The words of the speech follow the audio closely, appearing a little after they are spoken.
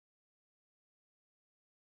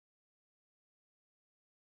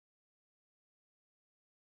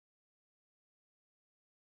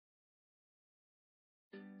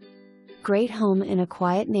Great home in a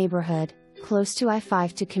quiet neighborhood, close to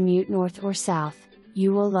I-5 to commute north or south.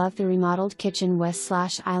 You will love the remodeled kitchen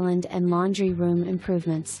west/island and laundry room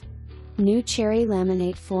improvements. New cherry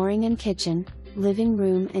laminate flooring and kitchen, living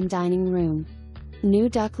room and dining room. New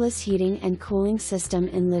ductless heating and cooling system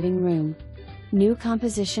in living room. New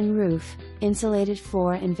composition roof, insulated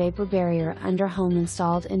floor and vapor barrier under home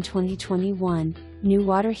installed in 2021, new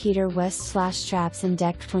water heater west/traps and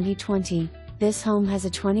deck 2020. This home has a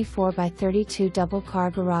 24 by 32 double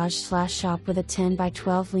car garage/shop with a 10 by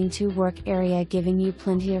 12 lean-to work area, giving you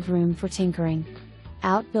plenty of room for tinkering.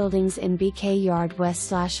 Outbuildings in BK yard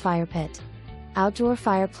west/firepit. Outdoor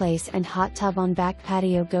fireplace and hot tub on back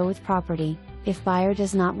patio go with property. If buyer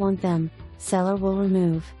does not want them, seller will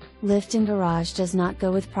remove. Lift in garage does not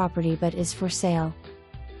go with property but is for sale.